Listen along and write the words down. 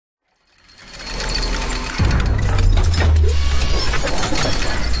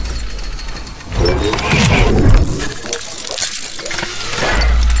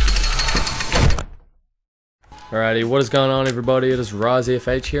Alrighty, what is going on everybody? It is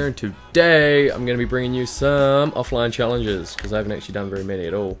RiseFH here, and today I'm going to be bringing you some offline challenges, because I haven't actually done very many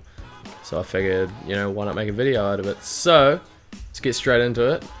at all. So I figured, you know, why not make a video out of it? So, let's get straight into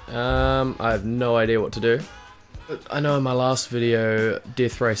it. I have no idea what to do. I know in my last video,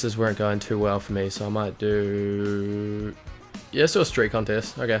 death races weren't going too well for me, so I might do... yeah, still a street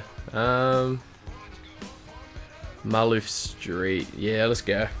contest, okay. Maloof Street, yeah, let's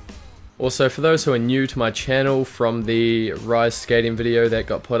go. Also, for those who are new to my channel from the Rise skating video that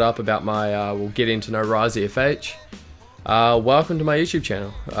got put up about my well, getting to know RiseFH, welcome to my YouTube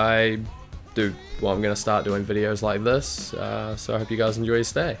channel. I'm going to start doing videos like this, so I hope you guys enjoy your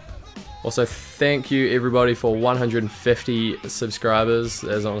stay. Also, thank you everybody for 150 subscribers.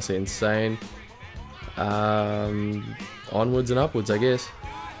 That's honestly insane. Onwards and upwards, I guess.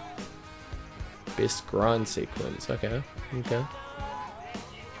 Best grind sequence, okay.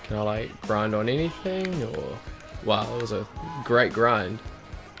 Can I like grind on anything, or... wow, that was a great grind.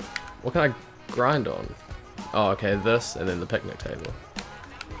 What can I grind on? Oh, okay, this and then the picnic table.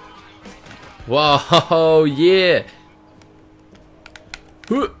 Whoa, yeah!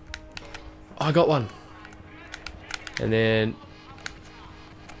 Oh, I got one. And then...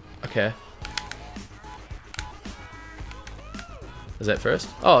 okay. Is that first?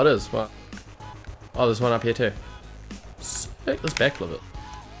 Oh, it is. What? Oh, there's one up here too. Sick, let's backflip it.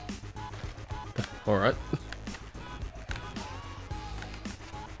 Alright.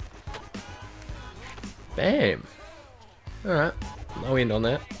 Bam! Alright. I'll end on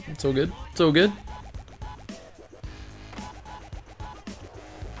that. It's all good. It's all good.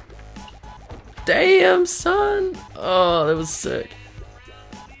 Damn, son! Oh, that was sick.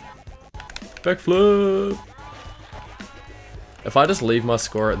 Backflip! If I just leave my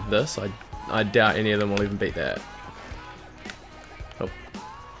score at this, I doubt any of them will even beat that. Oh.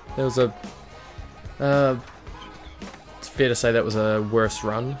 There was a... it's fair to say that was a worse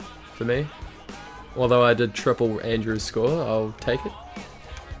run for me. Although I did triple Andrew's score, I'll take it.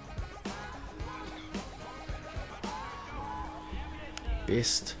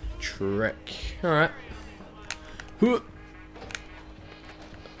 Best trick. Alright.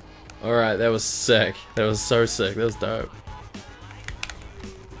 Alright, that was sick. That was so sick. That was dope.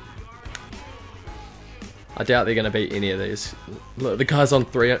 I doubt they're going to beat any of these. Look, the guy's on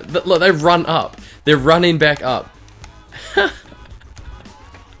 3. Look, they've run up. They're running back up.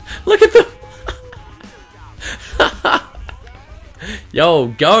 Look at them. Yo,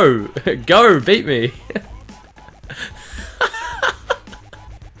 go. Go, beat me.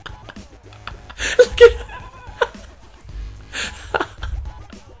 Look at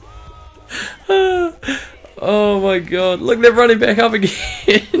oh my god. Look, they're running back up again.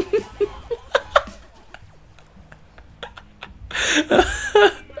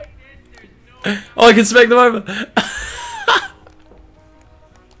 Oh, I can smack them over.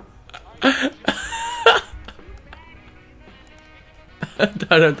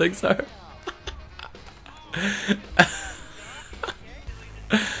 I don't think so.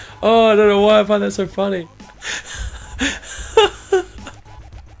 Oh, I don't know why I find that so funny.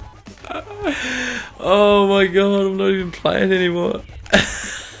 Oh my god, I'm not even playing anymore.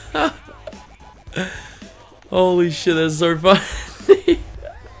 Holy shit, that's so funny.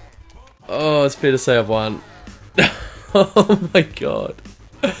 Oh, it's fair to say I've won. Oh my god.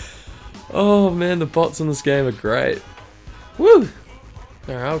 Oh man, the bots in this game are great. Woo!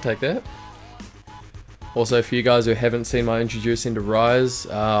 Alright, I'll take that. Also, for you guys who haven't seen my introducing to Rise,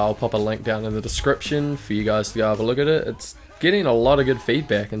 I'll pop a link down in the description for you guys to go have a look at it. It's getting a lot of good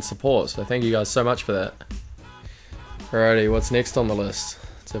feedback and support, so thank you guys so much for that. Alrighty, what's next on the list?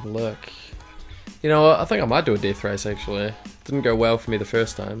 Let's have a look. You know what, I think I might do a death race actually. Didn't go well for me the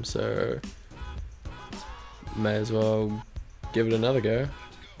first time, so may as well give it another go.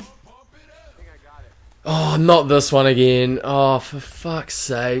 Oh, not this one again. Oh, for fuck's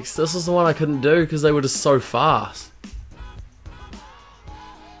sakes. This is the one I couldn't do because they were just so fast.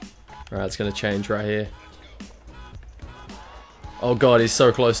 Alright, it's going to change right here. Oh god, he's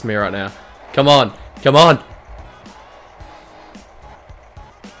so close to me right now. Come on. Come on.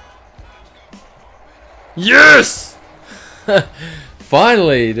 Yes!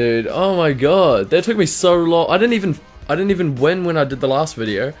 Finally, dude. Oh my god. That took me so long. I didn't even win when I did the last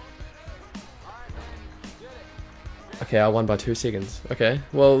video. Okay, I won by 2 seconds. Okay,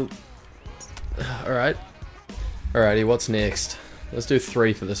 well, alright. Alrighty, what's next? Let's do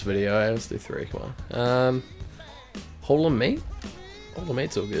 3 for this video. Let's do 3, come on. Hole and meat? Hole and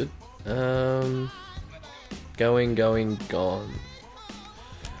meat's all good. Going, gone.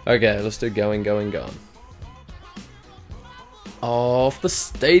 Okay, let's do going, gone. Off the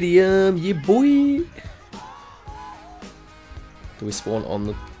stadium, yeah boy. Do we spawn on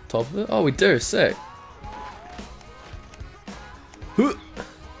the top of it? Oh, we do. Sick.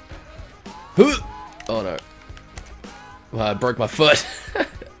 Oh no. Well, I broke my foot.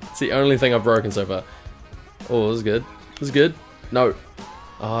 It's the only thing I've broken so far. Oh, this is good. This is good. No.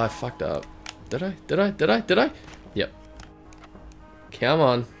 Oh, I fucked up. Did I? Did I? Yep. Come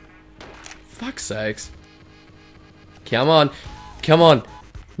on. Fuck's sakes. Come on. Come on.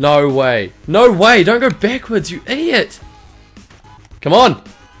 No way. No way. Don't go backwards, you idiot. Come on.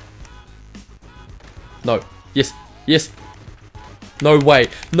 No. Yes. Yes. No way.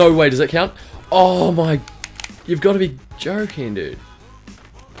 No way. Does that count? Oh my. You've got to be joking, dude.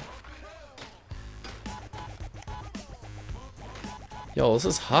 Yo, this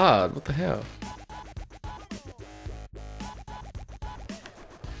is hard. What the hell?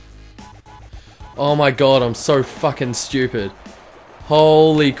 Oh my god, I'm so fucking stupid.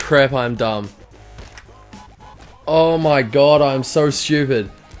 Holy crap, I'm dumb. Oh my god, I'm so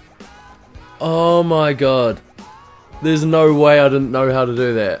stupid. Oh my god. There's no way I didn't know how to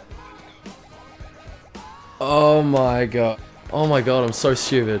do that. Oh my god. Oh my god, I'm so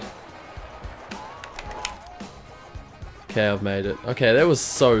stupid. Okay, I've made it. Okay, that was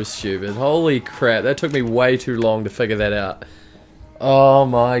so stupid. Holy crap, that took me way too long to figure that out. Oh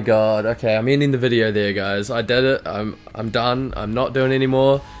my god. Okay, I'm ending the video there, guys. I did it. I'm done. I'm not doing any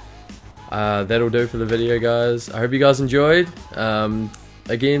more. That'll do for the video, guys. I hope you guys enjoyed.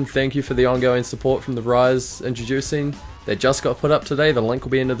 Again, thank you for the ongoing support from the Rise introducing. They just got put up today. The link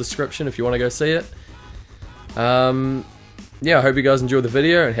will be in the description if you want to go see it. Yeah, I hope you guys enjoyed the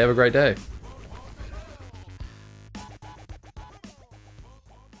video and have a great day.